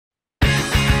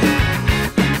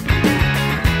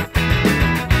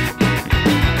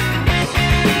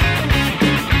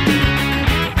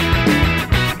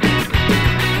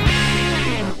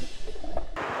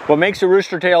What makes a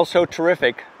Rooster Tail so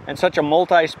terrific and such a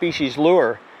multi-species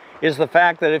lure is the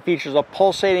fact that it features a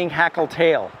pulsating hackle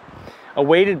tail, a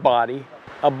weighted body,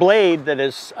 a blade that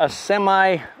is a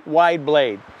semi-wide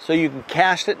blade, so you can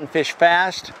cast it and fish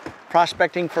fast,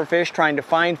 prospecting for fish, trying to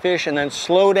find fish, and then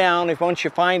slow down once you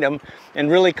find them and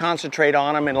really concentrate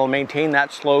on them, and it'll maintain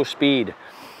that slow speed.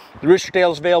 The Rooster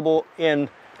Tail is available in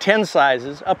 10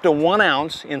 sizes, up to 1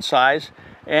 ounce in size,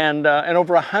 and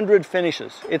over 100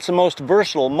 finishes. It's the most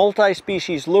versatile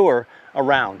multi-species lure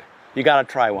around. You gotta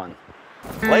try one.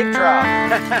 Lake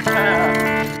trout.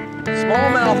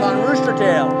 Smallmouth on Rooster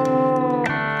Tail.